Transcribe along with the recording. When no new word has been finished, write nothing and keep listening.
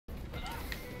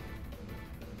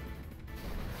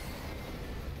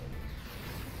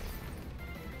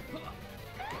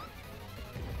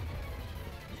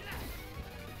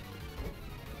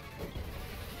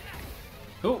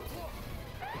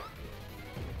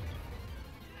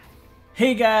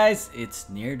Hey guys, it's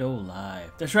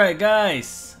neirdolife. That's right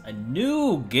guys, a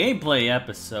new gameplay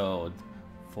episode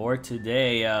for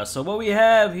today. So what we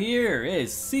have here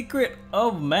is Secret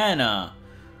of Mana,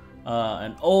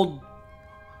 an old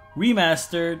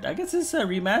remastered, I guess it's a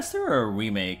remaster or a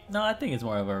remake. No, I think it's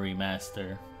more of a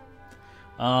remaster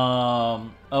the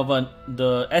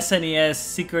SNES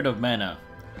Secret of Mana.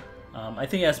 I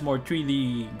think it has more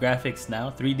 3D graphics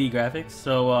now, 3D graphics.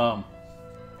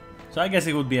 So I guess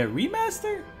it would be a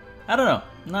remaster? I don't know.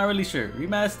 I'm not really sure.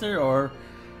 Remaster or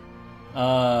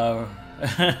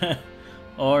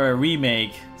or a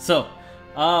remake. So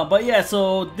but yeah,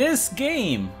 so this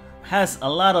game has a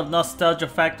lot of nostalgia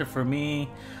factor for me.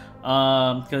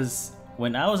 Because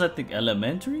when I was, I think,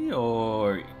 elementary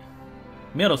or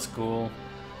middle school,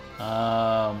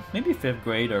 maybe 5th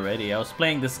grade already, I was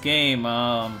playing this game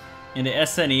in the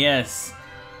SNES.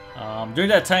 During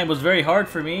that time it was very hard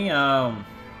for me.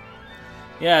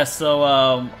 Yeah, so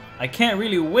I can't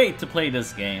really wait to play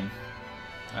this game.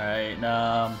 Alright,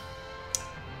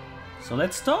 so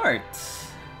let's start.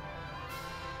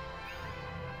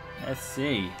 Let's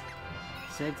see.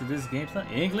 Save to this game.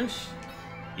 English?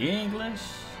 English?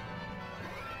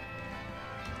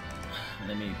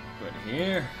 Let me put it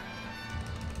here.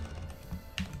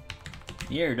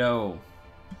 Here though.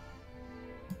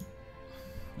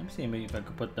 Let me see maybe if I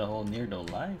could put the whole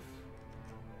neirdolife.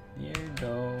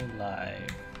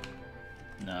 Neirdolife.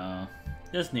 No,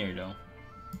 just neirdo.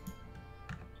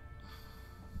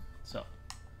 So,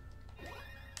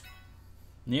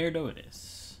 neirdo it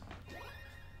is.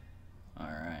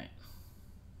 Alright.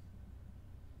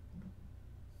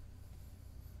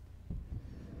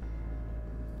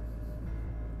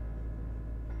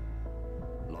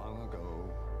 Long ago,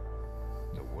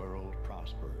 the world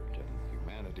prospered and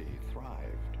humanity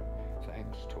thrived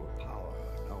thanks to a power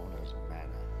known as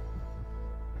mana.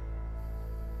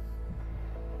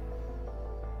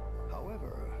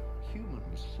 However,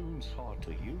 humans soon sought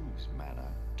to use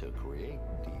mana to create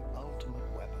the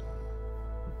ultimate weapon,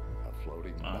 a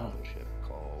floating battleship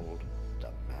called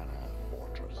the Mana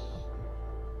Fortress.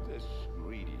 This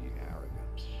greedy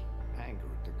arrogance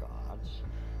angered the gods,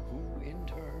 who in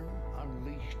turn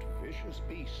unleashed vicious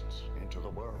beasts into the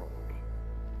world.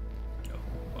 Oh,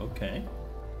 okay.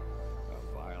 A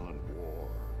violent war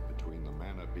between the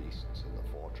mana beasts and the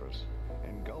fortress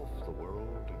engulfed the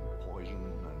world in poison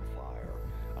and fire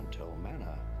until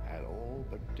mana had all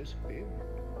but disappeared.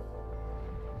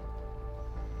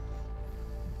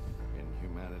 In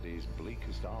humanity's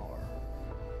bleakest hour,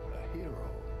 a hero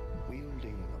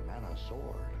wielding the mana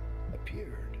sword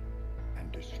appeared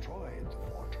and destroyed the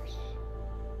fortress.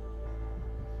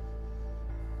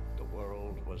 The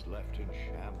world was left in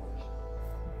shambles,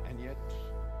 and yet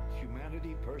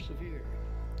humanity persevered,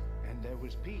 and there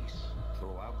was peace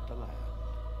throughout the land.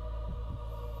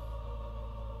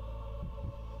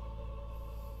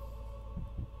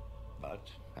 But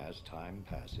as time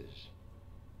passes,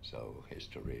 so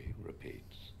history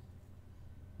repeats.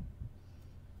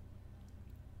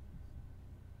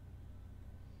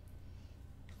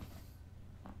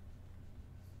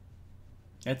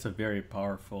 That's a very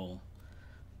powerful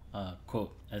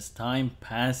quote. As time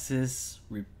passes,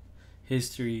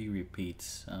 history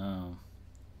repeats.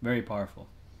 Very powerful.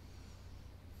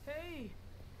 Hey!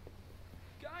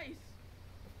 Guys!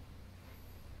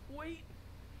 Wait!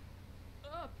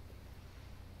 Up!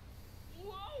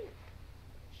 Whoa!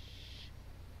 Shh!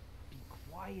 Be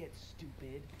quiet,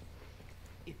 stupid.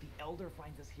 If the Elder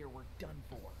finds us here, we're done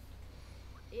for.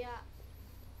 Yeah.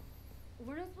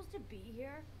 We're not supposed to be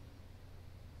here.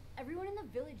 Everyone in the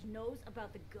village knows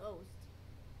about the ghost.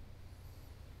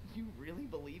 You really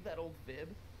believe that old fib?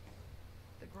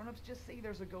 The grown-ups just say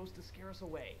there's a ghost to scare us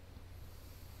away.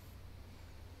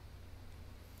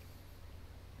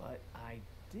 But I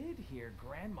did hear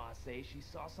Grandma say she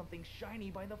saw something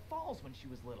shiny by the falls when she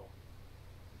was little.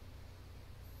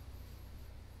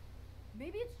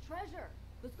 Maybe it's treasure.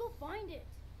 Let's go find it.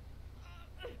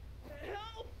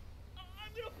 Help!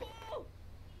 I'm gonna fall!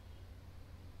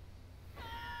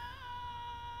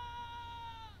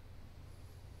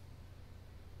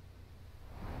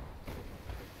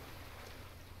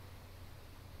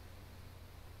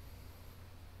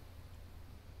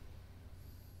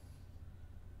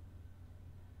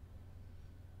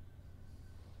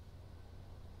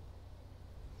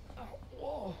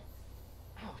 Whoa!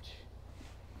 Ouch!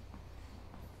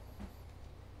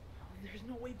 There's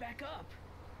no way back up.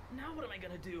 Now what am I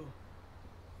gonna do?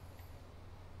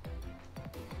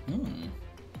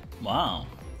 Wow.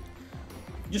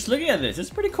 Just looking at this, it's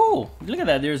pretty cool. Look at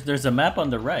that. There's a map on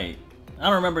the right. I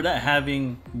don't remember that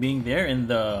being there in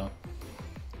the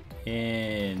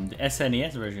in the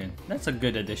SNES version. That's a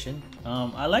good addition.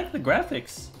 I like the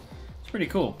graphics. It's pretty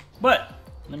cool. But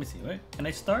let me see. Wait, can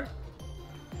I start?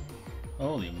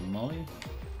 Holy moly!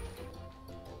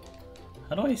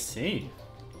 How do I save?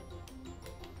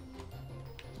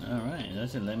 Alright, it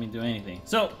doesn't let me do anything.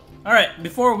 So, alright,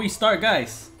 before we start,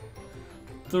 guys,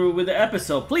 through with the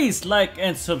episode, please like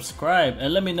and subscribe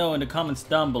and let me know in the comments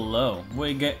down below what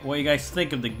you guys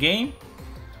think of the game,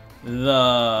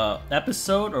 the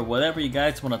episode, or whatever you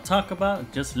guys want to talk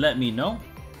about. Just let me know.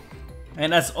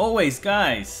 And as always,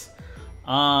 guys,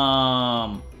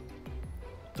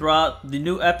 throughout the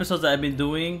new episodes that I've been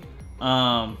doing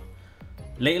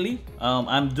lately,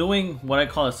 I'm doing what I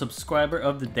call a subscriber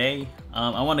of the day.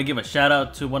 I want to give a shout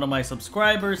out to one of my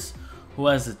subscribers who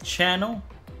has a channel,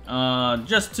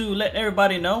 just to let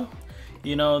everybody know,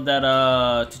 you know,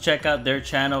 that to check out their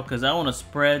channel, because I want to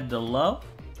spread the love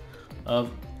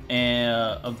of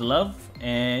the love,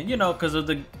 and you know, because of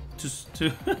the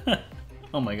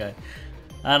oh my god,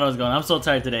 I don't know what's going on. I'm so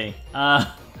tired today.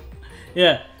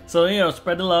 Yeah, so you know,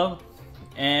 spread the love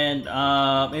and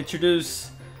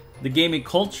introduce the gaming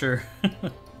culture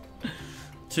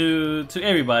to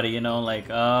everybody. You know, like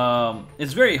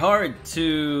it's very hard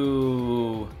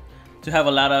to have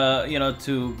a lot of, you know,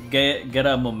 to get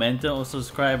a momentum of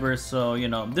subscribers. So you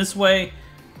know, this way,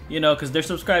 you know, because they're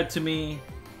subscribed to me,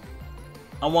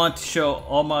 I want to show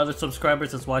all my other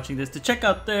subscribers that's watching this to check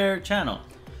out their channel.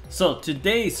 So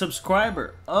today's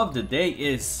subscriber of the day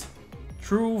is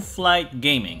True Flight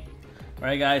Gaming.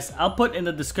 Alright guys, I'll put in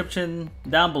the description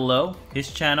down below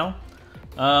his channel.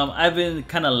 I've been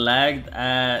kind of lagged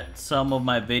at some of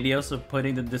my videos of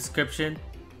putting the description,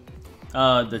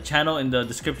 the channel in the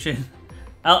description.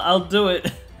 I'll do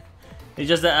it. It's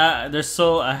just that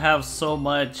I have so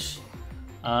much.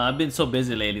 I've been so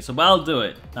busy lately, so but I'll do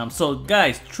it. So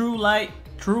guys, True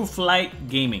Flight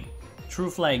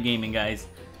Gaming, guys,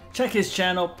 check his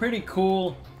channel. Pretty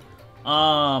cool.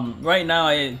 Right now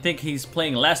I think he's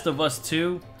playing Last of Us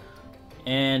 2,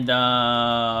 and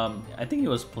I think he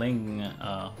was playing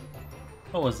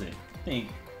what was it? I think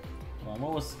what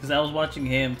was, because I was watching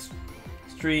him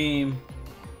stream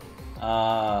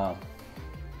Last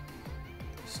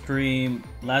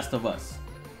of Us,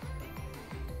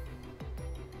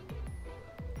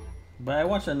 but I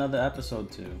watched another episode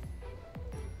too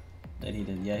that he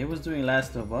did. Yeah, he was doing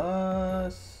Last of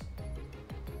Us.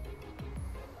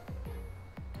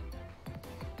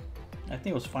 I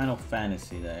think it was Final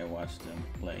Fantasy that I watched him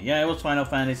play. Yeah, it was Final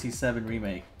Fantasy VII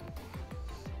Remake.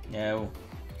 Yeah,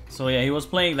 so yeah, he was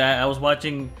playing that. I was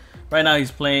watching, right now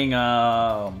he's playing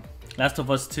Last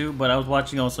of Us 2, but I was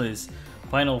watching also his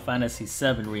Final Fantasy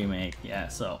VII Remake. Yeah,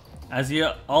 so as you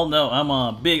all know, I'm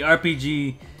a big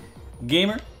RPG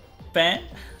gamer fan.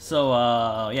 So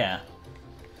yeah.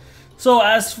 So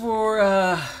as for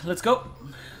let's go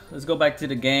back to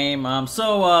the game.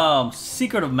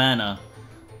 Secret of Mana.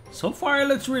 So far it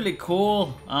looks really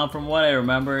cool. From what I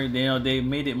remember, you know, they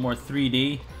made it more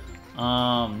 3D.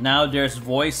 Now there's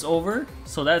voiceover,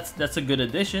 so that's a good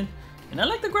addition, and I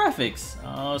like the graphics.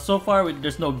 So far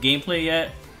there's no gameplay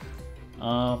yet,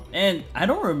 and I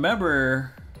don't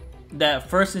remember that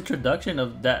first introduction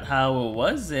of that, how it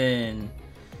was in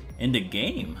the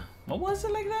game. What was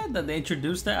it like that they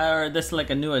introduced that, or that's like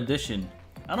a new addition?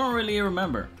 I don't really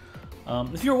remember.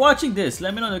 If you're watching this,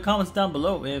 let me know in the comments down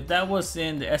below if that was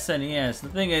in the SNES. The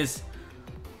thing is,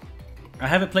 I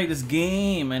haven't played this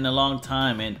game in a long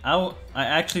time, and I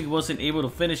actually wasn't able to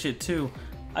finish it too.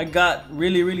 I got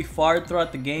really far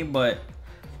throughout the game, but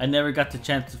I never got the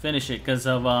chance to finish it because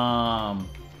of I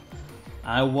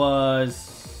was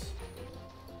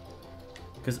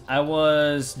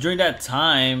during that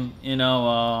time, you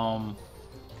know,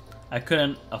 I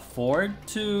couldn't afford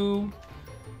to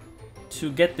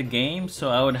get the game, so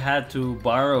I would have to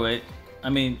borrow it.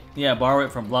 I mean, yeah, borrow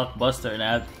it from Blockbuster, and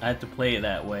I had to play it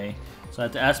that way. So I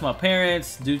had to ask my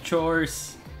parents, do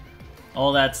chores,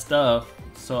 all that stuff,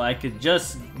 so I could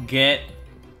just get,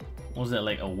 what was it,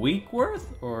 like a week worth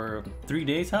or 3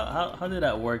 days? How did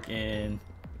that work in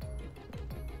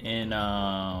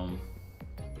the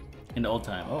old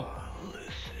time? Oh.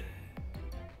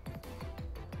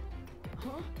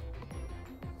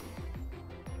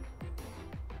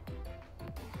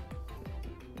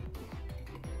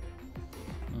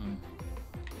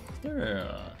 Is there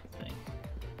a thing?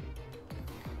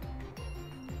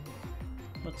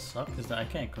 What sucks is that I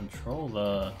can't control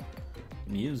the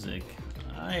music.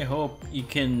 I hope you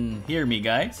can hear me,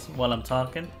 guys, while I'm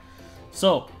talking.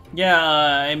 So yeah,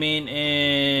 I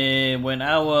mean, when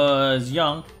I was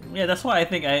young, yeah, that's why I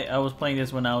think I was playing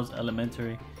this when I was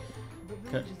elementary. The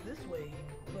village is this way,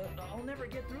 but I'll never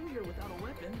get through here without a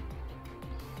weapon.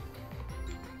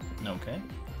 Okay.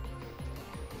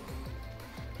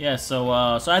 Yeah,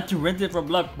 so so I had to rent it from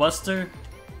Blockbuster,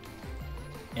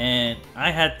 and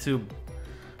I had to.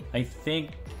 I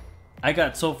think I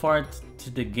got so far to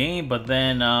the game, but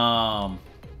then I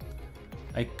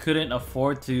couldn't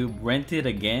afford to rent it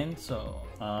again, so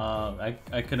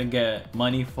I couldn't get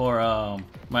money for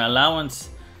my allowance,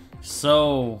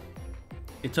 so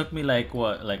it took me like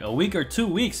what, like a week or 2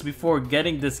 weeks before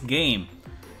getting this game.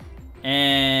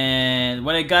 And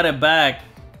when I got it back,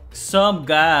 some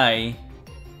guy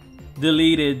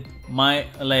deleted my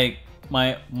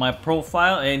my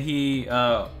profile, and he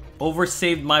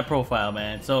oversaved my profile,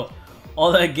 man. So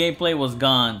all that gameplay was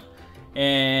gone.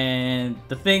 And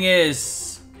the thing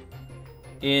is,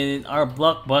 in our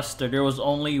Blockbuster, there was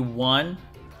only one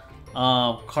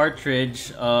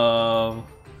cartridge of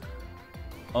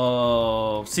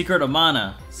Secret of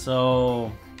Mana.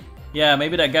 So yeah,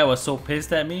 maybe that guy was so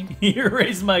pissed at me, he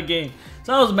erased my game.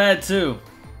 So I was mad too.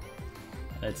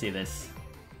 Let's see this.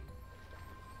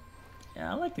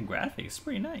 Yeah, I like the graphics. It's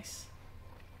pretty nice.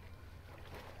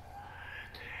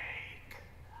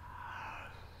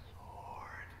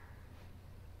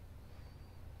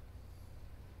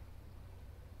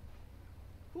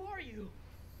 Who are you?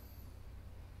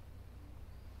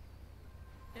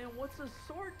 And what's a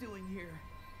sword doing here?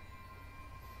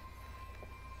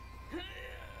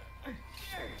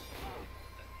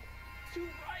 To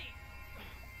right.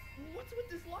 What's with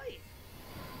this light?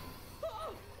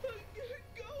 Oh,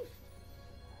 ghost.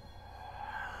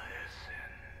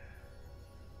 Listen.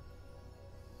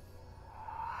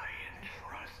 I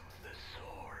entrust the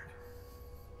sword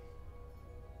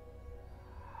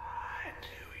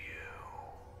to you.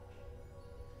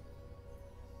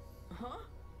 Huh?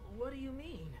 What do you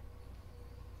mean?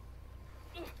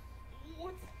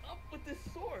 What's up with this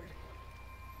sword?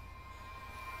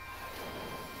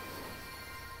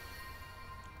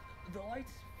 The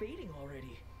light's fading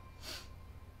already.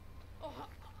 Oh,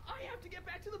 I have to get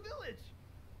back to the village.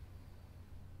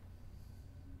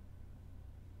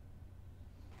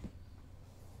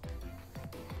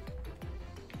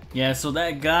 Yeah, so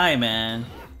that guy, man.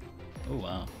 Oh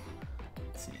wow.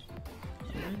 Let's see.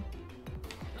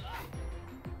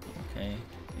 Okay.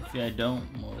 If I don't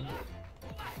move.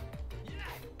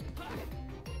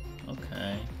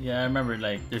 Okay. Yeah, I remember,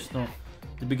 like, there's no,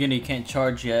 the beginning you can't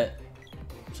charge yet.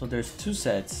 So there's 2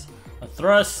 sets. A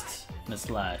thrust and a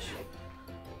slash.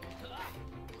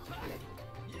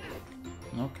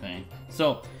 Okay.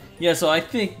 So, yeah, so I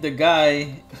think the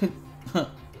guy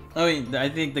I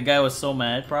think the guy was so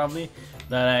mad probably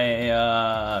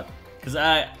that cuz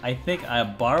I think I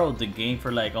borrowed the game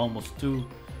for like almost 2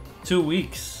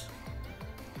 weeks.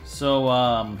 So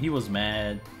he was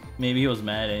mad. Maybe he was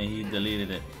mad and he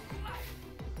deleted it.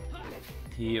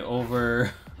 He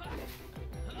over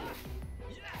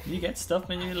You get stuff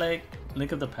when you like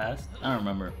Link of the Past? I don't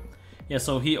remember. Yeah,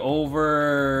 so he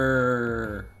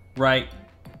overwrite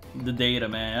the data,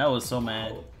 man. I was so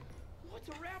mad. What's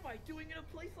a rabbi doing in a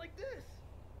place like this?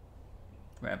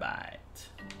 Rabbi.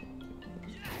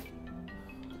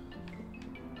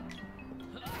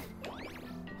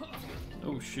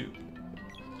 Oh shoot.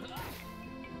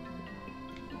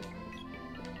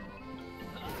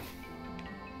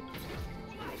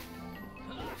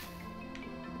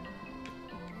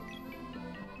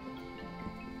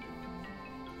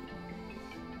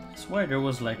 I swear there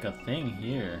was like a thing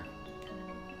here.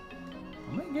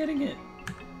 Am I getting it?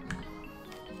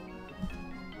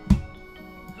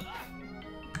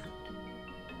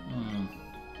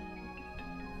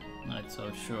 Not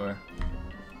so sure.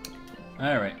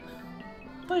 Alright.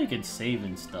 I thought you could save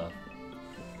and stuff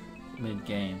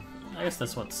mid-game. I guess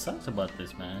that's what sucks about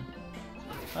this, man.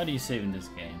 How do you save in this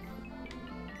game?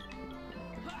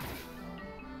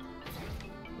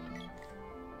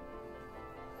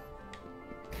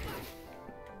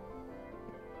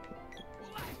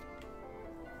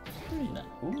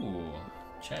 Ooh,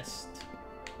 chest.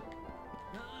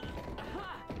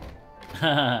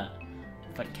 For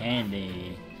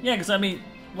candy. Yeah, because I mean,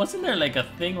 wasn't there like a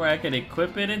thing where I could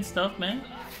equip it and stuff, man?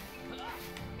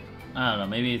 I don't know,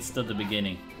 maybe it's still the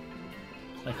beginning.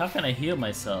 Like, how can I heal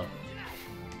myself?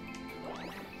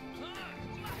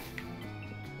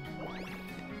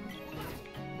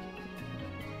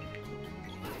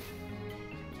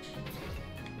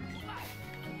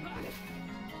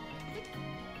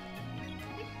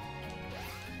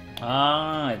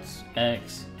 Ah, it's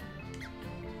X.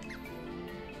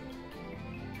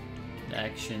 The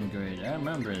action grid. I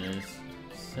remember this.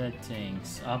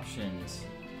 Settings, options,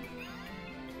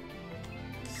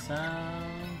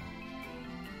 sound.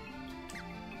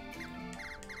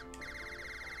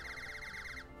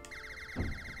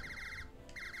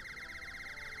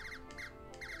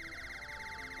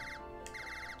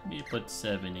 Maybe put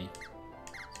 70.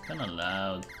 It's kind of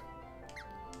loud.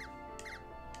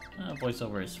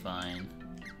 Voiceover is fine.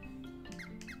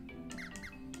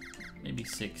 Maybe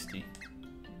 60.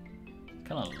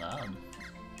 Kind of loud.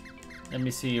 Let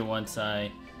me see once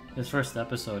this first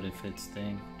episode if it's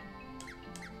thing.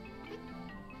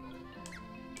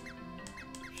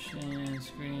 Share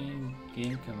screen,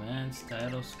 game commands,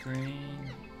 title screen.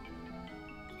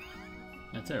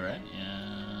 That's it, right?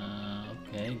 Yeah.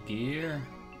 Okay, gear.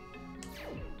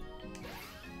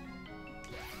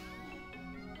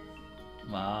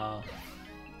 Wow.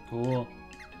 Cool.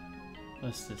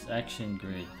 What's this? Action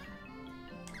grid.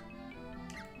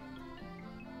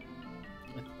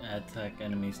 Attack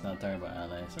enemies not targeted by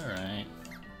allies. Alright.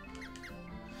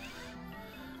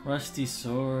 Rusty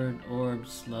sword,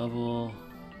 orbs, level.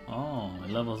 Oh,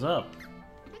 it levels up.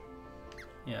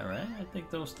 Yeah, right? I think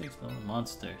those things level.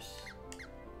 Monsters.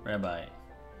 Rabbi.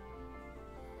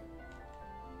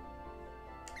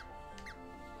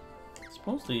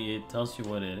 Supposedly it tells you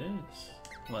what it is.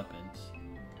 Weapons.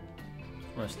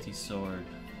 Rusty sword.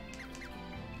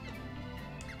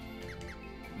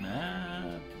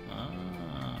 Map.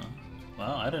 Ah.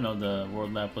 Wow, I didn't know the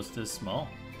world map was this small.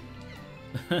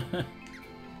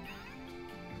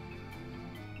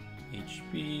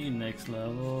 HP, next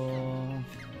level.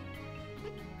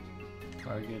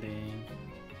 Targeting.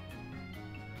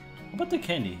 How about the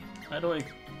candy? How do I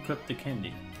equip the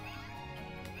candy?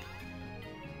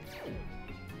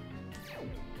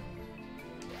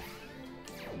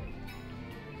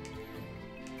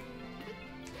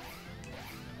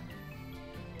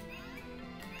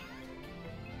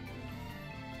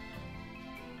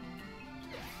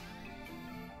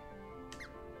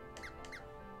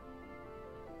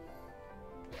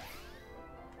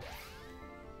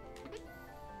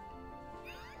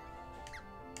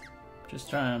 Just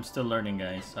trying, I'm still learning,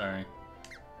 guys, sorry.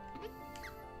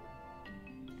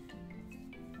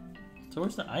 So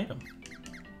where's the item?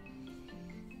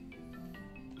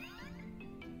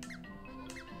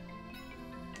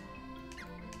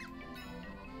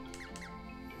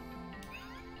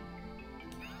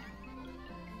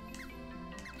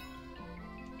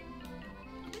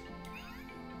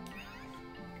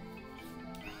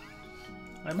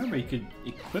 I remember you could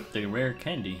equip the rare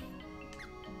candy.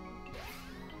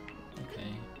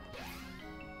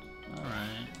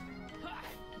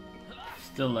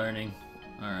 Still learning.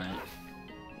 Alright.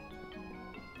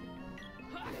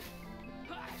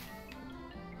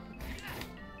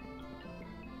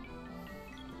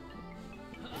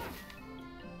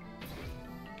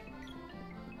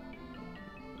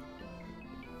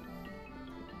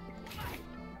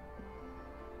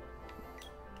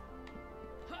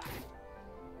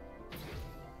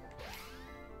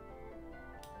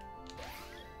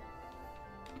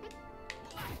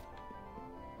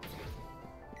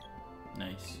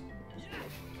 Nice.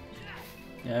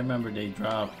 Yeah, I remember they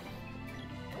dropped.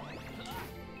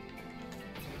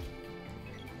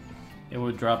 It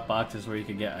would drop boxes where you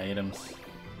could get items.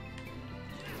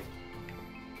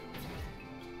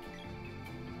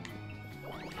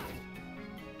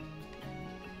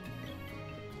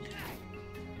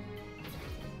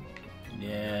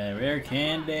 Yeah, rare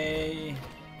candy.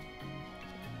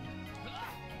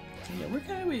 So yeah, where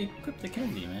can we equip the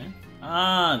candy, man?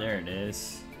 Ah, there it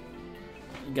is.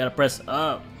 You gotta press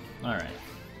up. Alright.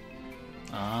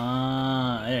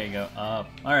 Ah, there you go. Up.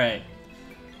 Alright.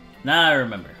 Now I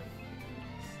remember.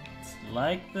 It's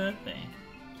like the thing.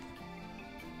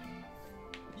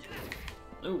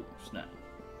 Ooh, snap.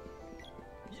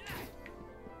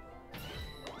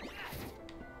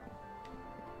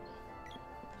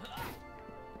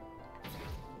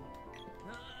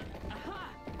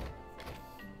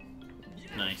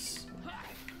 Nice.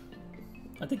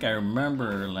 I think I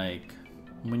remember, like,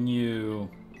 when you...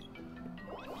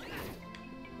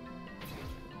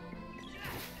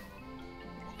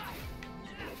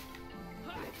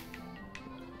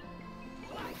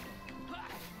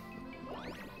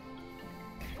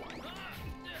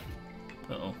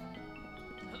 Uh-oh.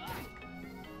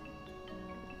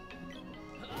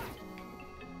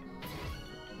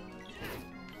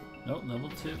 Nope, level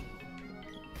 2.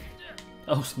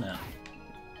 Oh, snap.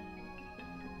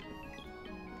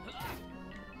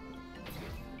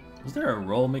 Is there a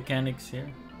roll mechanics here?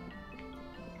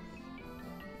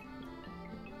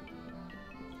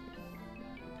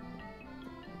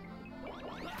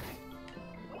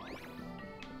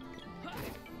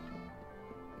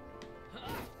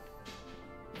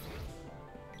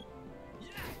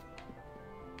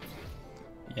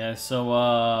 Yeah, so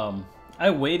I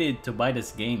waited to buy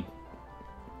this game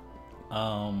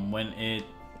when it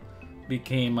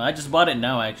became, I just bought it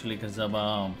now actually because of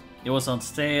it was on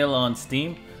sale on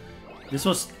Steam. This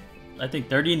was, I think,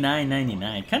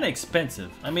 $39.99. Kind of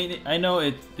expensive. I mean, I know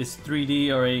it's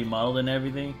 3D already modeled and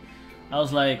everything. I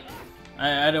was like,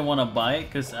 I didn't want to buy it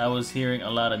because I was hearing a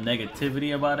lot of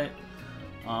negativity about it.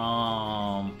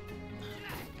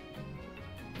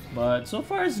 But so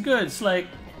far it's good. It's like,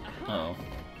 uh oh.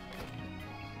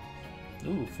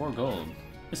 Ooh, 4 gold.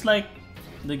 It's like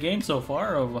the game so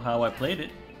far of how I played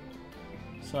it.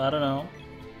 So I don't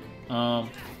know.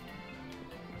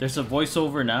 There's a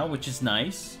voiceover now, which is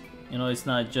nice. You know, it's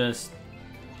not just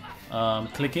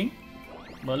clicking.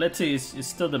 But let's see, it's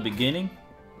still the beginning.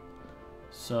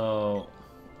 So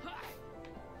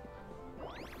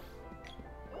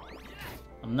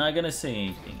I'm not gonna say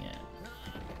anything yet.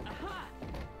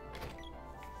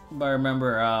 But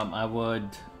remember, I would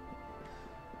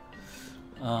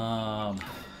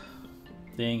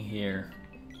thing here.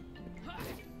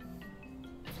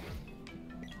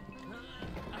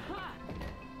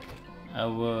 I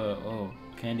would. Oh,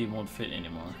 candy won't fit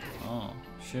anymore. Oh,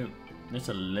 shoot. There's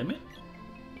a limit?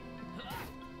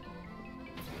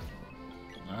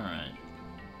 Alright.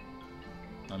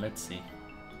 Now let's see.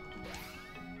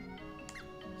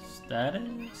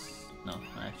 Status? No,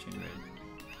 action grid.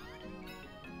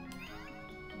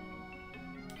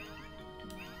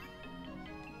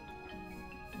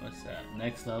 What's that?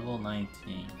 Next level 19.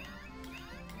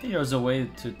 I think there was a way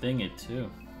to thing it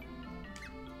too.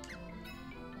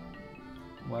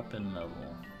 Weapon level.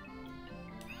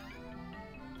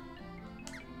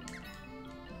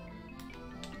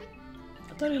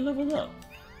 I thought he leveled up.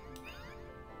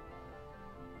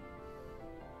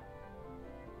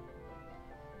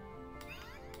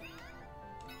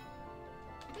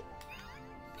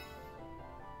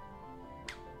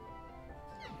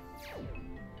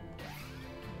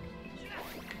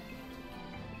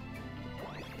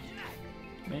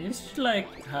 I mean, it's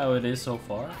like how it is so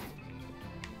far.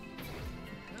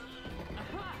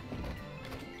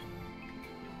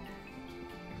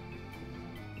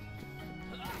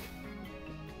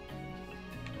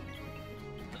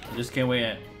 I just can't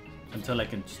wait until I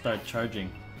can start charging.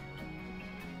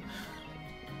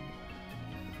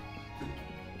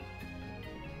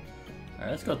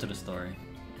 Alright, let's go to the story.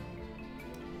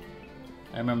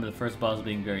 I remember the first boss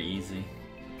being very easy.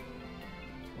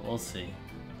 We'll see.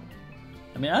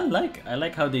 I mean, I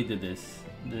like how they did this.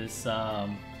 This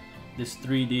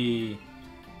 3D.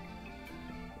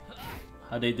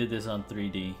 How they did this on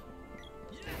 3D.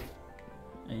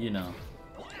 And you know.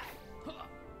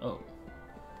 Oh.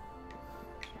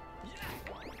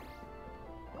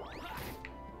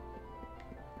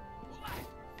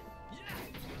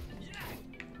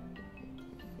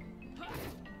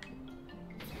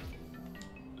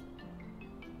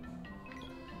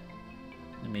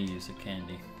 Let me use a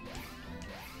candy.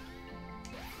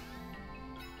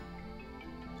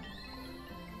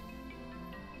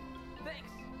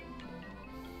 Thanks.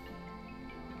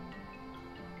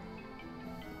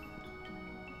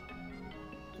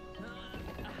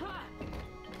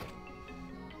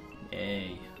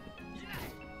 Yay.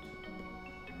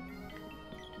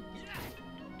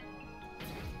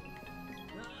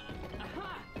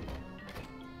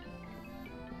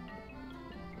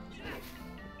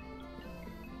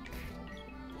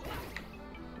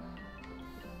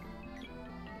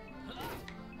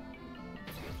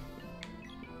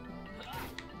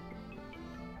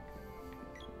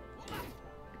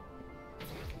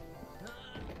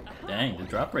 Dang, the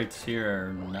drop rates here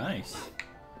are nice.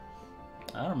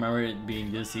 I don't remember it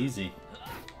being this easy.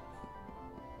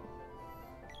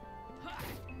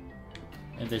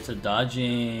 And there's a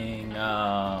dodging,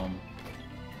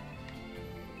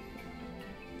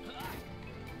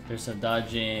 there's a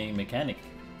dodging mechanic.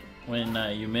 When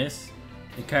you miss,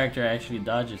 the character actually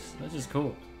dodges. That's just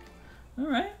cool.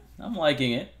 Alright, I'm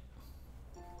liking it.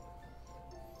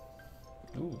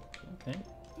 Ooh, okay.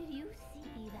 Did you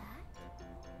see that?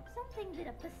 Something lit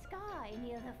up the sky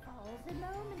near the falls a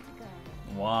moment ago.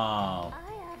 Wow.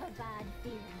 I have a bad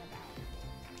feeling about it.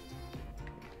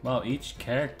 Wow, each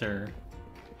character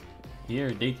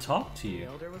here, they talk to The you.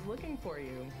 Elder was looking for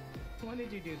you. What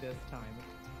did you do this time?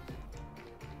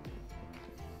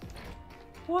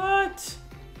 What?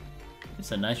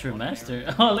 It's a nice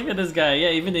remaster. Oh, look at this guy. Yeah,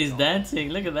 even he's dancing.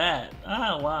 Look at that.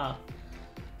 Ah, wow.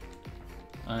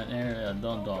 An area,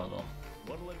 don't dawdle.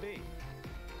 What'll it be?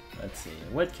 Let's see.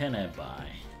 What can I buy?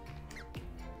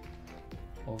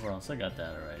 Overall, so I got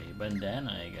that already.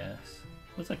 Bandana, I guess.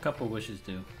 What's a couple wishes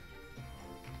do?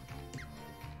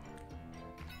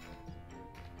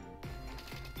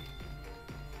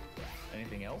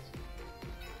 Anything else?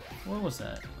 What was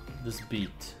that? This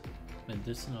beat.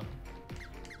 Medicinal.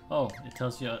 Oh, it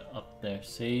tells you up there.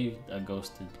 Save a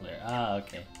ghosted player. Ah,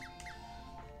 okay.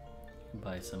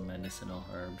 Buy some medicinal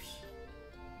herbs.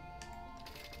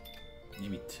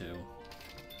 Maybe 2.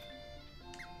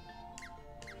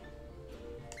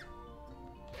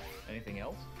 Anything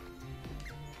else?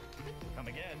 Come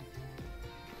again.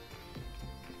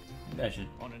 Maybe I should.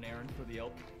 On an errand for the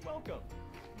elk. Welcome.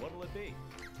 What'll it be?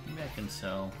 Maybe I can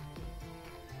sell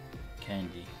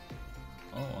candy.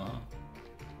 Oh wow.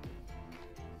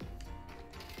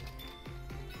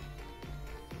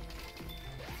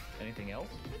 Anything else?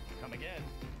 Come again.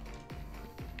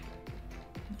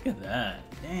 Look at that.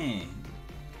 Dang.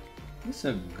 This is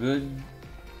a good.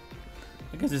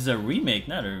 I guess it's a remake,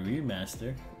 not a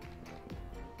remaster.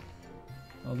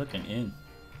 Oh, look, an inn.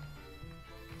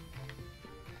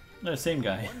 No, same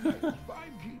guy. 5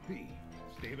 GP.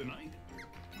 Stay the night.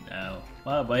 No.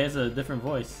 Wow, but he has a different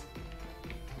voice.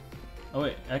 Oh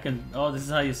wait, I can. Oh, this is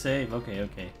how you save. Okay,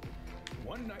 okay.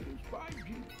 One night is 5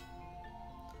 GP.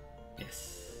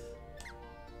 Yes.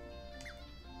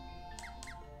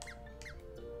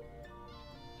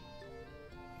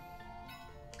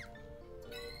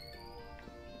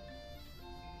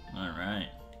 All right.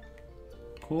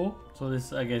 Cool. So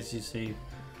this, I guess, you save.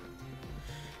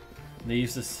 They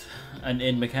use this an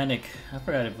in mechanic. I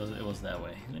forgot it was that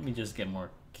way. Let me just get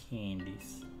more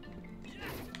candies.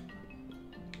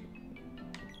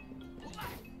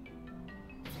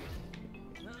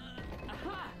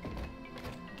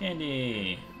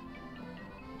 Candy.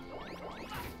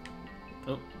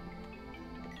 Oh.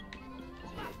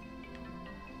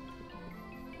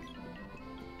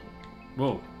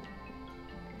 Whoa.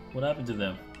 What happened to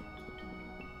them?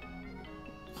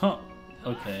 Huh.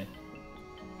 Okay.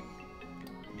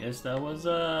 Guess that was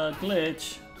a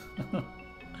glitch.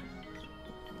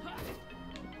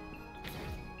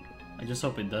 I just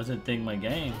hope it doesn't think my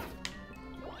game.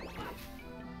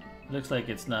 Looks like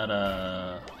it's not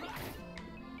a.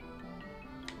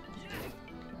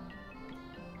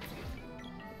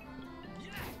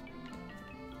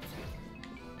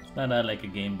 It's not like a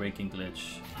game-breaking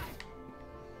glitch.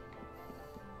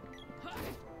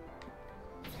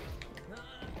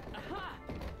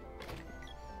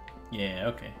 Yeah,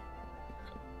 okay.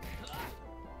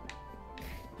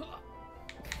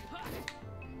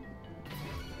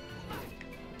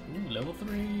 Ooh, level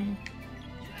 3.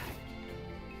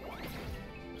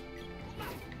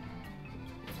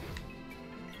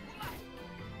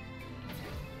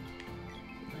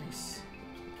 Nice.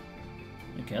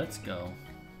 Okay, let's go.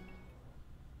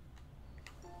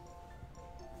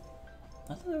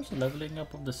 I thought there was a leveling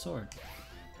up of the sword.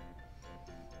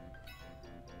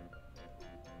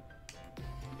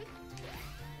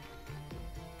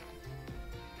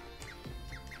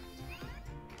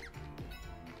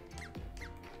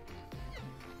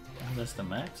 That's the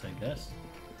max, I guess.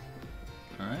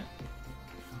 Alright.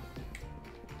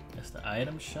 That's the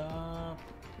item shop.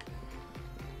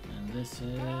 And this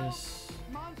is...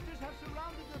 Monsters have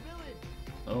surrounded the village.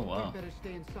 Oh wow. We better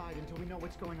stay inside until we know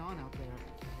what's going on out there.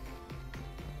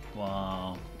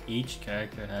 Wow. Each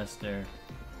character has their...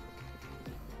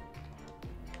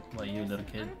 What, you little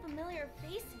kid? There's an unfamiliar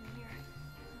face in here.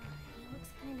 He looks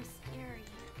kind of scary.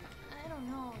 I don't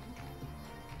know.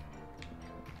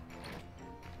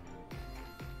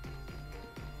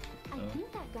 I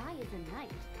think that guy is a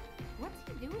knight. What's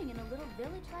he doing in a little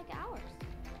village like ours?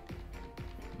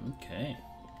 Okay.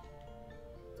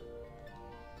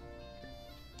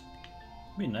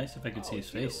 It'd be nice if I could see his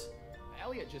face.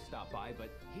 Elliot just stopped by, but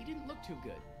he didn't look too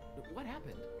good. What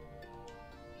happened?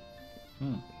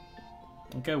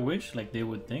 Like I wish like they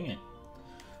would thing it.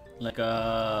 Like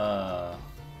a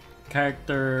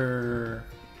character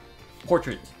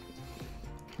portrait.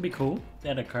 It'd be cool. They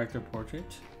had a character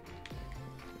portrait.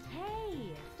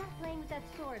 Hey, stop playing with that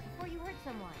sword before you hurt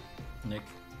someone.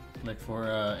 Like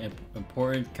for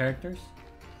important characters.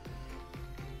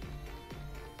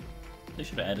 They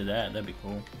should have added that. That'd be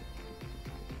cool.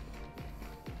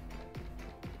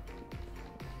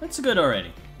 That's good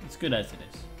already. It's good as it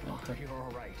is. Oh, you're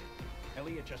all right.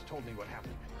 Elliot just told me what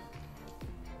happened.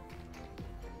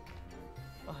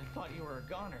 I thought you were a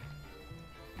goner.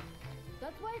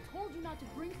 That's why I told you not to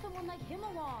bring someone like him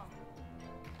along.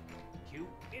 You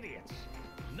idiots.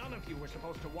 None of you were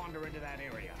supposed to wander into that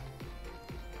area.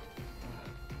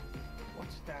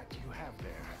 What's that you have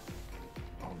there?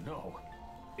 Oh no.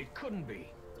 It couldn't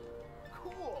be.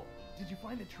 Cool. Did you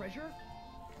find the treasure?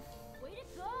 Way to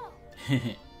go!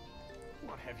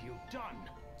 What have you done?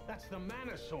 That's the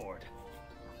mana sword.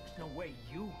 There's no way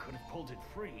you could have pulled it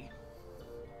free.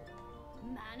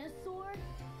 Mana sword?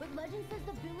 But legend says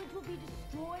the village will be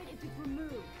destroyed if it's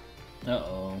removed.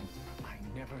 Uh-oh. I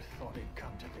never thought it'd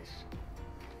come to this.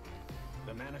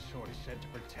 The Mana Sword is said to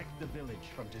protect the village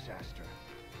from disaster.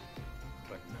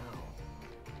 But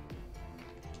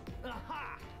now...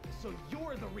 Aha! So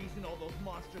you're the reason all those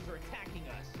monsters are attacking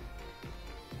us.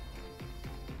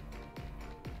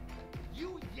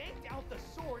 You yanked out the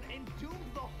sword and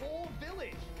doomed the whole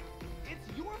village.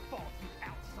 It's your fault, you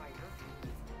outsider.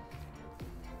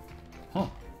 Huh.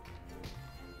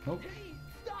 Oh. Hey,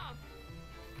 stop!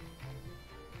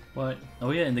 What?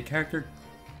 Oh yeah, and the character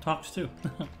talks too.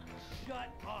 Shut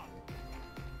up.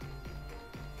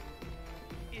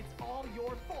 It's all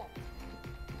your fault.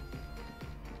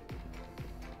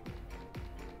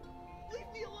 Leave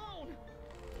me alone.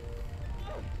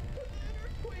 Ugh, an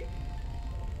earthquake.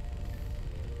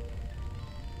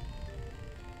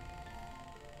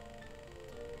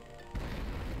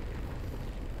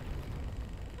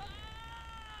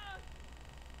 Ah!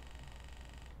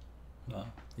 Wow,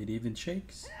 it even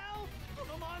shakes. Help! I'm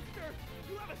a monster!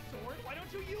 You have a sword, why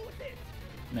don't you use it?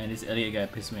 Man, this Elliot guy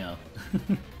pissed me off.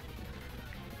 Can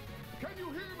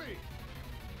you hear me?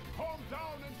 Calm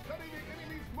down and study the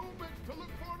enemy's movements to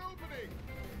look for an opening.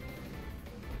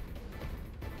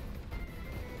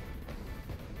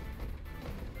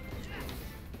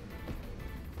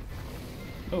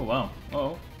 Oh wow.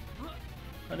 Oh.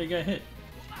 How'd he get hit?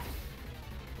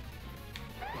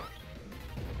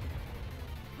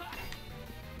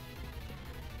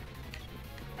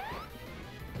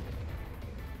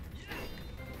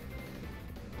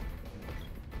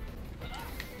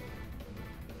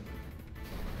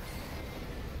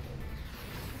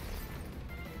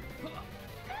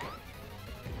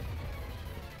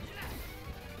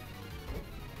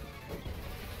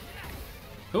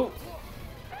 Oh.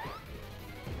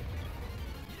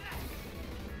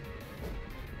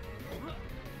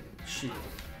 Shit.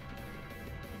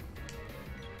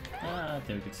 Ah, I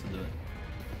think we can still do it.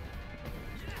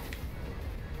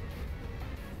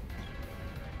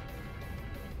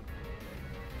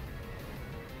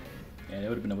 Yeah, that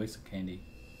would have been a waste of candy.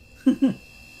 Look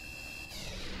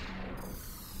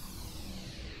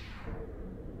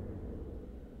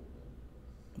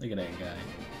at that guy.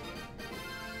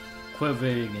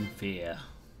 Quivering in fear.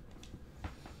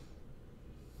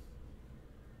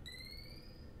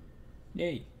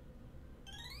 Yay.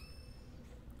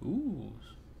 Ooh.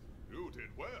 You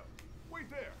did well. Wait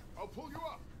there. I'll pull you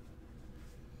up.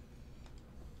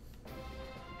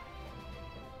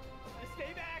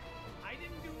 Stay back! I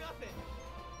didn't do nothing!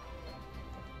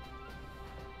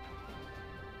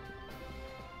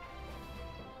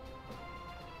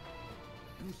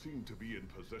 You seem to be in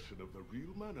possession of the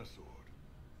real Mana Sword.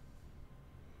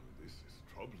 This is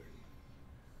troubling.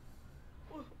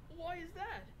 Why is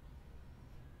that?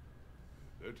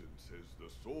 Legend says the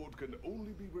sword can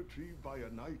only be retrieved by a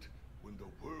knight when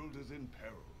the world is in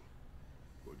peril.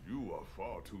 But you are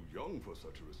far too young for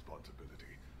such a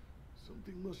responsibility.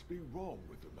 Something must be wrong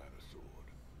with the Mana Sword.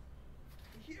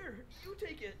 Here, you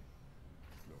take it.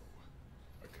 No,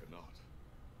 I cannot.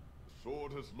 The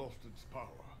sword has lost its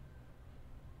power.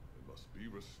 It must be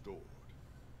restored.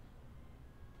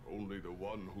 Only the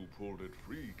one who pulled it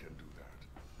free can do that.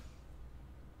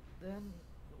 Then,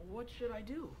 what should I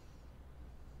do?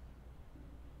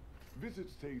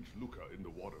 Visit Sage Luca in the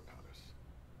Water Palace.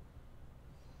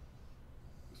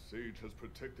 The sage has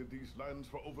protected these lands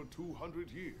for over 200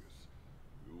 years.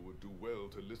 You would do well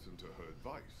to listen to her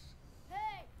advice.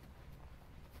 Hey!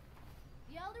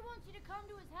 The Elder wants you to come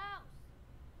to his house.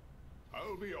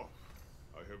 I'll be off.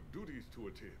 I have duties to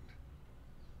attend.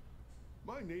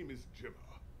 My name is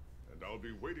Jimma, and I'll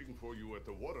be waiting for you at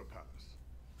the Water Palace.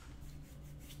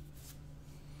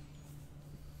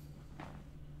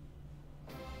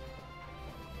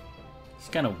 It's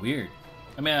kind of weird.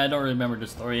 I mean, I don't remember the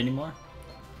story anymore.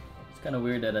 It's kind of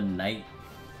weird that a knight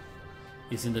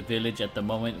is in the village at the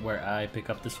moment where I pick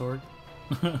up the sword.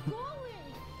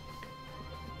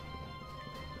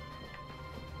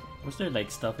 Was there like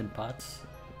stuff in pots?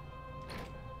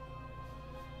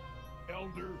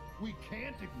 Elder, we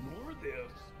can't ignore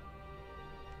this.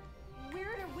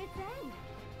 We're at our wit's end.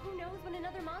 Who knows when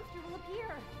another monster will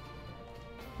appear?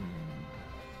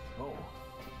 Oh,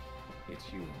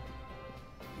 it's you.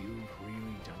 You've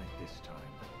really done it this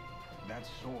time. That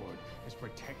sword has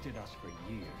protected us for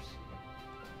years.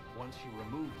 Once you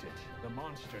removed it, the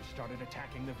monsters started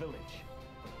attacking the village.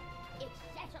 It's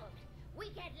settled. We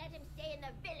can't let him stay in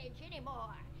the village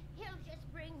anymore. He'll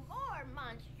just bring more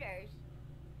monsters.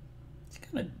 It's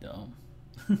kind of dumb.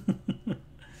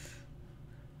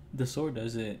 The sword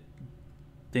doesn't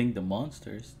think the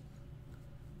monsters.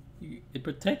 It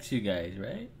protects you guys,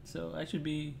 right? So I should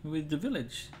be with the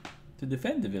village to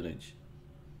defend the village.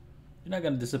 You're not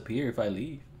gonna disappear if I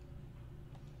leave.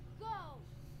 Go!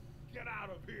 Get out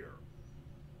of here!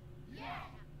 Yeah,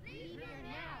 leave here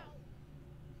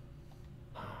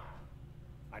now.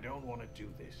 I don't want to do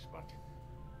this, but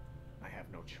I have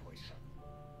no choice.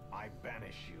 I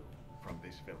banish you from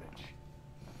this village.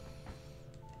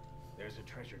 There's a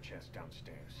treasure chest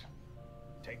downstairs.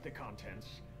 Take the contents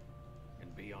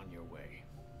and be on your way.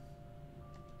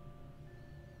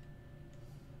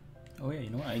 Oh yeah, you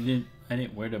know what? I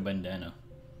didn't wear the bandana.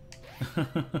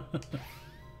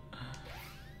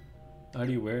 How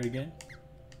do you wear it again?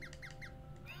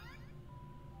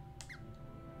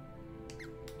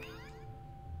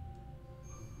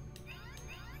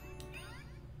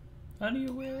 How do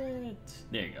you wear it?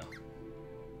 There you go.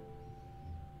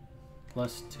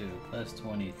 +2,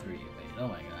 +23. Wait, oh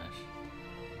my gosh.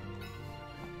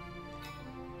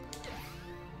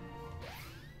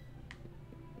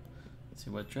 Let's see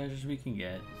what treasures we can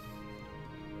get.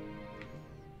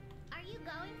 Are you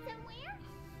going somewhere?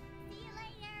 See you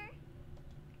later.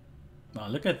 Wow,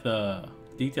 look at the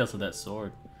details of that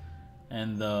sword.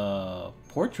 And the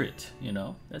portrait, you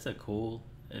know? That's a cool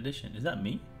addition. Is that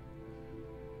me?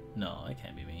 No, it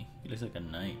can't be me. He looks like a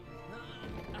knight.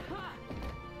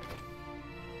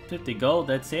 50 gold,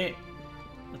 that's it.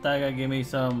 I thought you gotta give me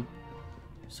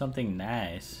something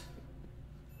nice.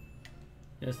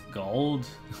 Just gold.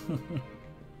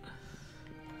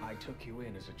 I took you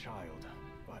in as a child,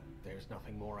 but there's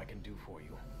nothing more I can do for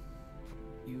you.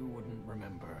 You wouldn't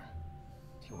remember.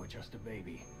 You were just a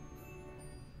baby.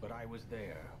 But I was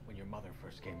there when your mother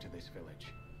first came to this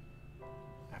village.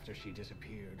 After she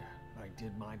disappeared, I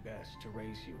did my best to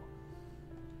raise you.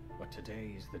 But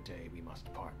today is the day we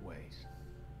must part ways.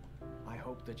 I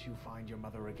hope that you find your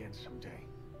mother again someday.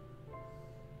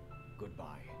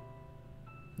 Goodbye.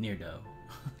 Neardo.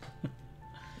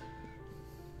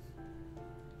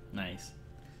 Nice.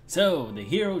 So, the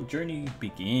hero journey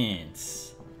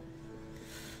begins.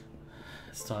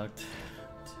 Let's talk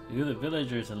to the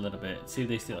villagers a little bit. See if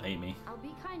they still hate me. I'll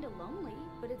be kinda lonely,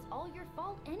 but it's all your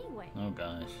fault anyway. Oh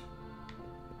gosh.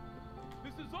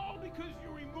 This is all because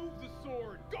you removed the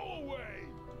sword. Go away!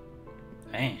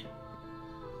 Man.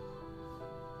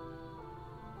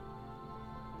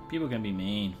 People can be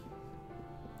mean.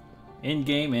 In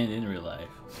game and in real life.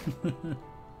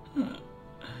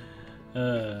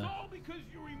 It's all because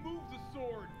you removed the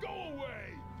sword. Go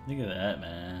away! Look at that,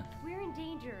 man. We're in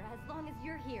danger as long as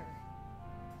you're here.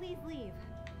 Please leave.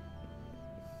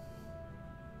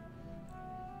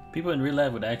 People in real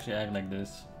life would actually act like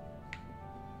this.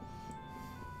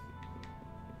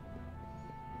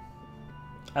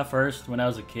 At first, when I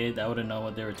was a kid, I wouldn't know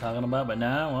what they were talking about, but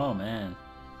now, oh man.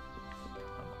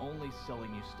 I'm only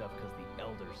selling you stuff because the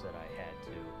elder said I had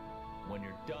to. When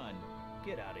you're done,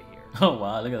 get out of here. Oh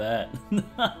wow, look at that.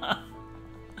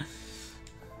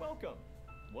 Welcome.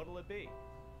 What'll it be?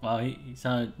 Wow, he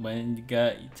sounded, when you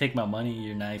take my money,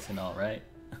 you're nice and all, right?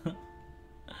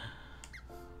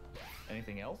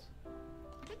 Anything else?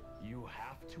 You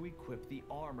have to equip the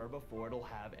armor before it'll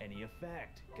have any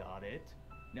effect. Got it?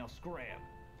 Now scram.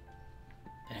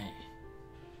 Dang.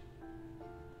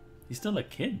 He's still a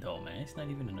kid though, man. He's not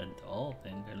even an adult,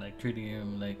 and they're like treating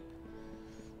him like...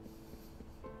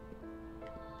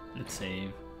 Let's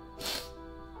save.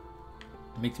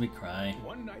 It makes me cry.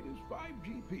 One night is 5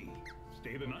 GP.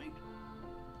 Stay the night?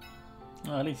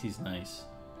 Oh, at least he's nice.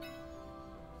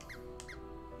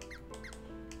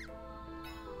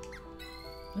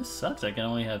 This sucks. I can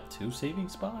only have 2 saving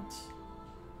spots?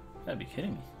 You gotta be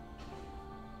kidding me.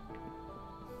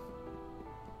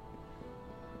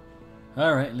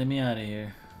 Alright, let me out of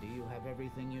here. Do you have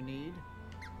everything you need?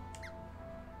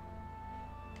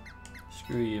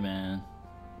 Screw you, man.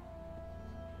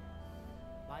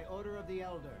 By order of the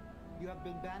Elder, you have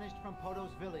been banished from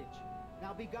Poto's village.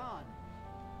 Now be gone.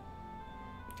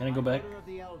 Can I go back? By order of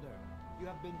the Elder, you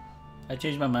have been... I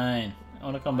changed my mind. I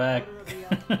wanna come back. Order of the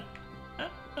Elder.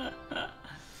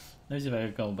 Let me see if I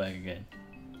can come back again.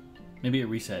 Maybe it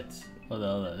resets. Hold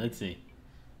on. Let's see.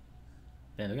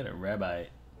 Damn, look at it, Rabbi.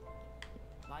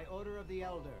 By order of the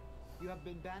Elder, you have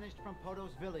been banished from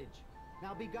Poto's village.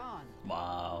 Now be gone.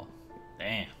 Wow.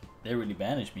 Damn, they really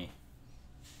banished me.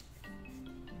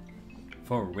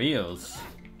 For reals.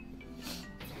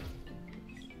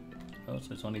 Oh,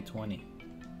 so it's only 20.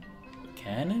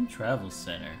 Cannon Travel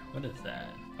Center. What is that?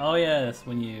 Oh yeah, that's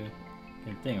when you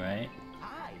can thing, right?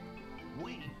 Hi.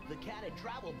 We, the Cannon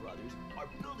Travel Brothers, are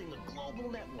building a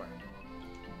global network.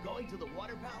 Going to the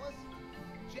Water Palace?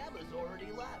 Gemma's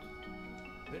already left.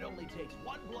 It only takes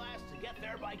one blast to get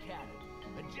there by cannon,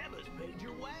 and Gemma's paid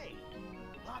your way.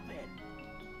 Hop in.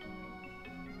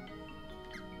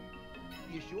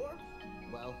 You sure?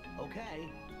 Well, okay.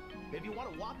 If you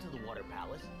want to walk to the Water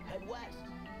Palace, head west.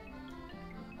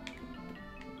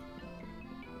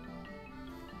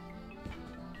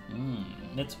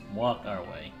 Let's walk our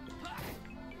way.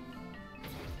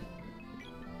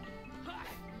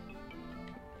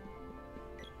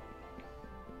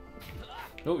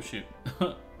 Oh shoot.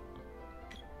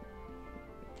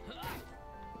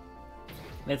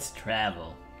 Let's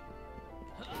travel.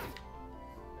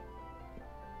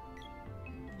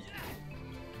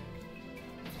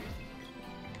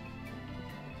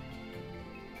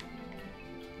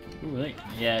 Ooh, wait.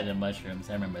 Yeah, the mushrooms.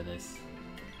 I remember this.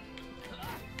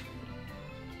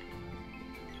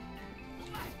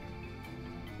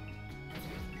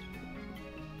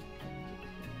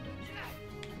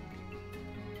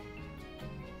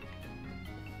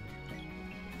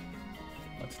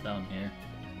 What's down here?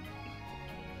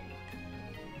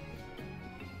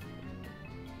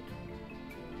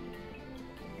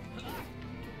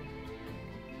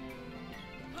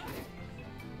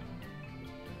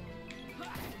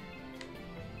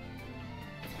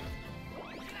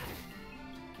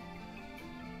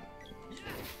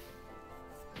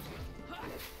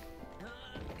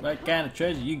 What kind of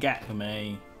treasure you got for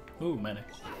me? Ooh,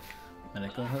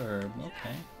 medical herb.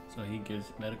 Okay, so he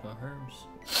gives medical herbs.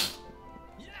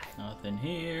 Nothing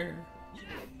here.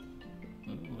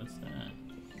 Ooh, what's that?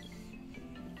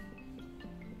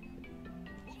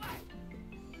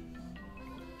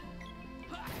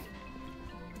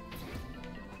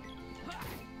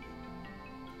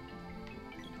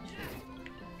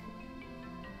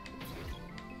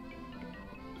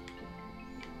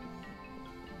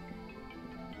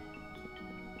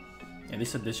 Yeah,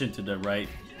 this addition to the right,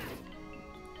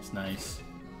 it's nice.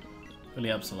 Really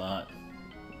helps a lot.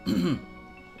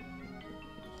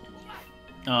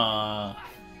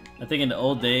 I think in the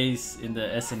old days in the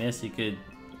SNS you could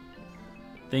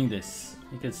thing this.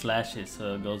 You could slash it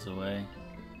so it goes away.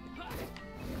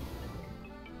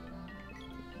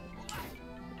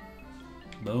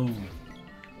 Boom.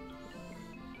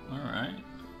 Alright.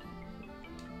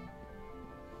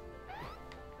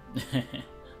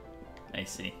 I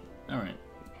see. Alright.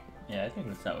 Yeah, I think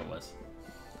that's how it was.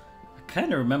 I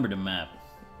kinda remember the map.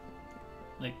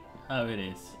 Like how it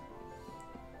is.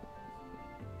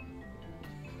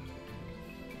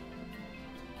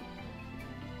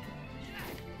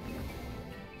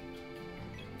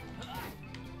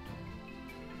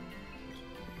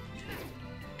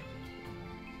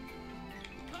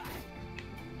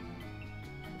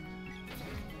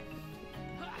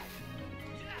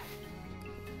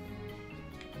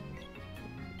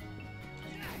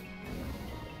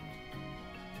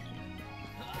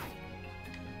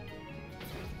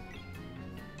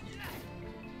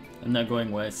 I'm not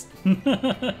going west.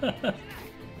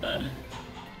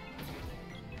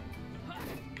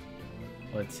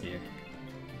 What's here?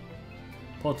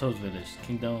 Poto's Village,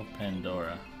 Kingdom of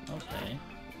Pandora. Okay.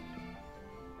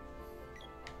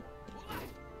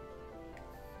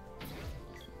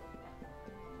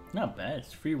 Not bad,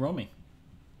 it's free roaming.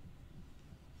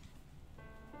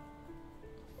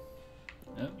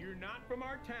 Oh. You're not from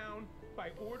our town.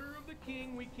 By order of the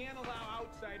king, we can't allow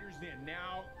outsiders in.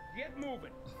 Now, get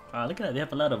moving. Wow, look at that, they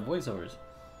have a lot of voiceovers.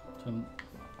 Some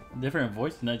different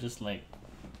voices, not just like...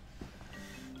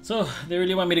 So, they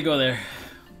really want me to go there.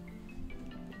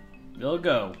 We'll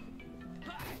go.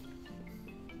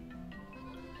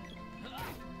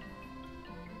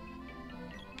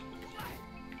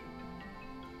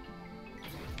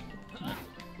 I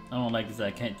don't like is that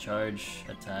I can't charge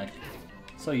attack.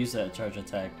 So used to that charge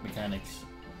attack mechanics.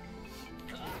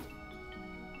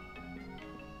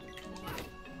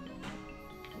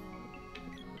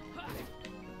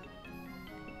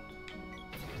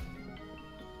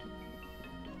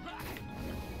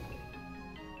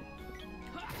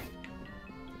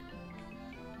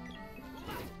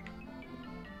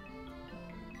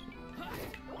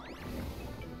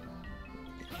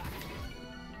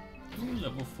 Ooh,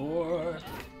 level 4.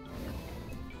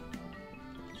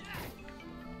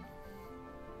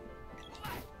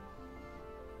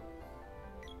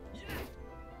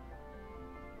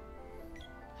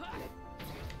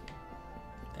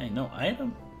 Dang, no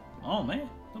item? Oh man,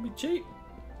 don't be cheap.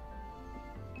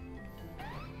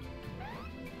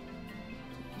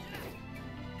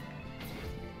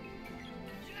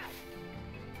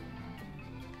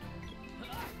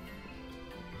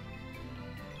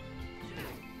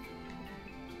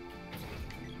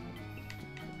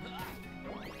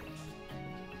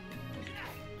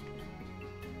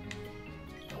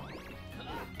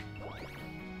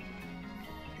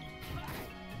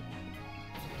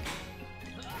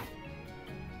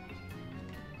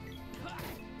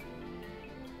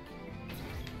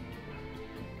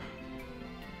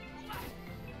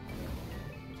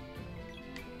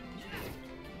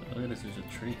 Because there's a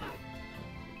tree.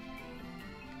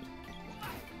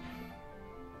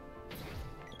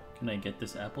 Can I get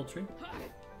this apple tree?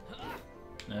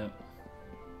 No.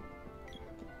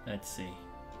 Let's see.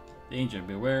 Danger,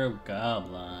 beware of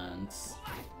goblins.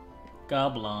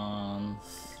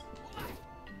 Goblins.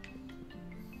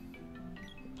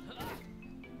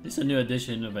 This is a new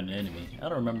addition of an enemy. I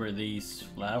don't remember these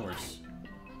flowers.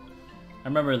 I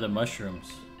remember the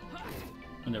mushrooms.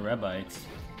 And the rabbits.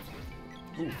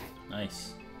 Ooh,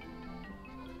 nice.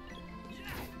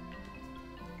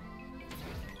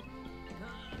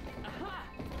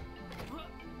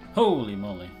 Holy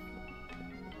moly.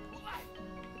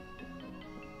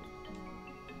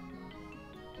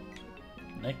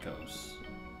 Nekos.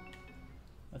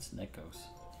 What's Nekos?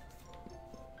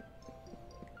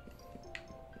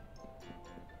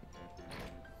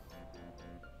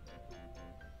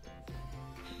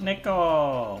 Neko!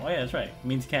 Oh yeah, that's right. It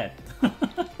means cat.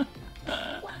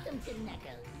 Welcome to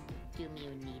Neko's. Do you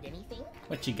need anything?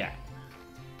 What you got?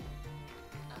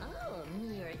 Oh,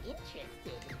 you're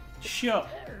interested. Sure.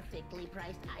 Perfectly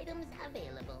priced items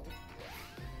available.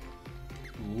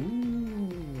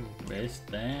 Ooh,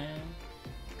 wristband.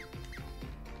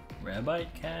 Rabbit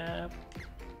cap.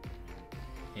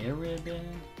 Hair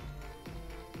ribbon.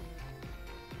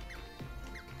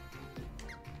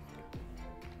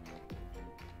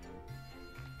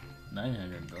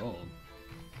 $900 gold.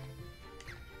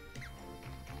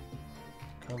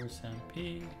 Cover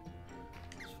MP.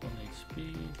 Full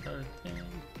HP. Card thing.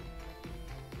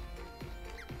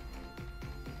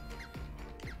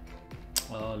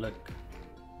 Oh look.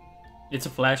 It's a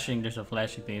flashing, there's a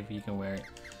flashing thing if you can wear it.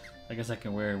 I guess I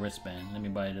can wear a wristband. Let me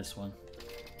buy this one.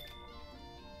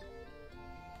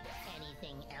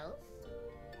 Anything else?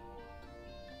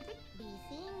 Be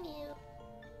seeing you.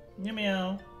 Meow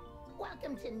meow.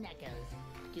 Welcome to Neko's.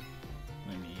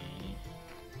 Let me...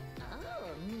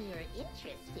 Oh, you're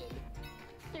interested.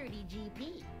 30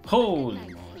 GP. Holy A good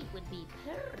night's moly. sleep would be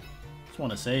perfect. Just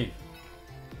want to save.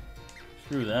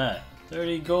 Screw that.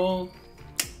 30 gold.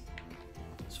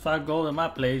 It's 5 gold in my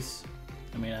place.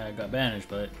 I mean, I got banished,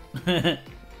 but... I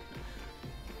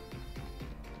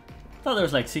thought there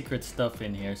was like secret stuff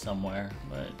in here somewhere,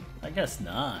 but I guess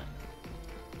not.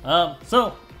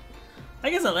 So... I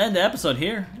guess I'll end the episode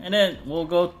here, and then we'll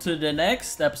go to the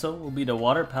next episode. Will be the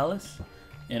Water Palace,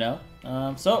 you know.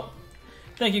 So,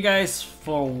 thank you guys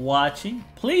for watching.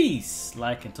 Please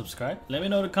like and subscribe. Let me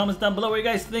know in the comments down below what you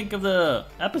guys think of the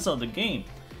episode, the game,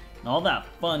 and all that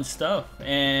fun stuff.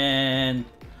 And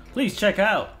please check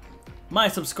out my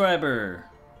subscriber,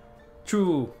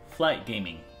 True Flight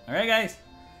Gaming. All right, guys,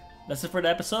 that's it for the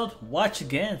episode. Watch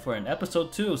again for an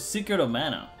episode 2, Secret of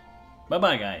Mana. Bye,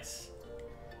 bye, guys.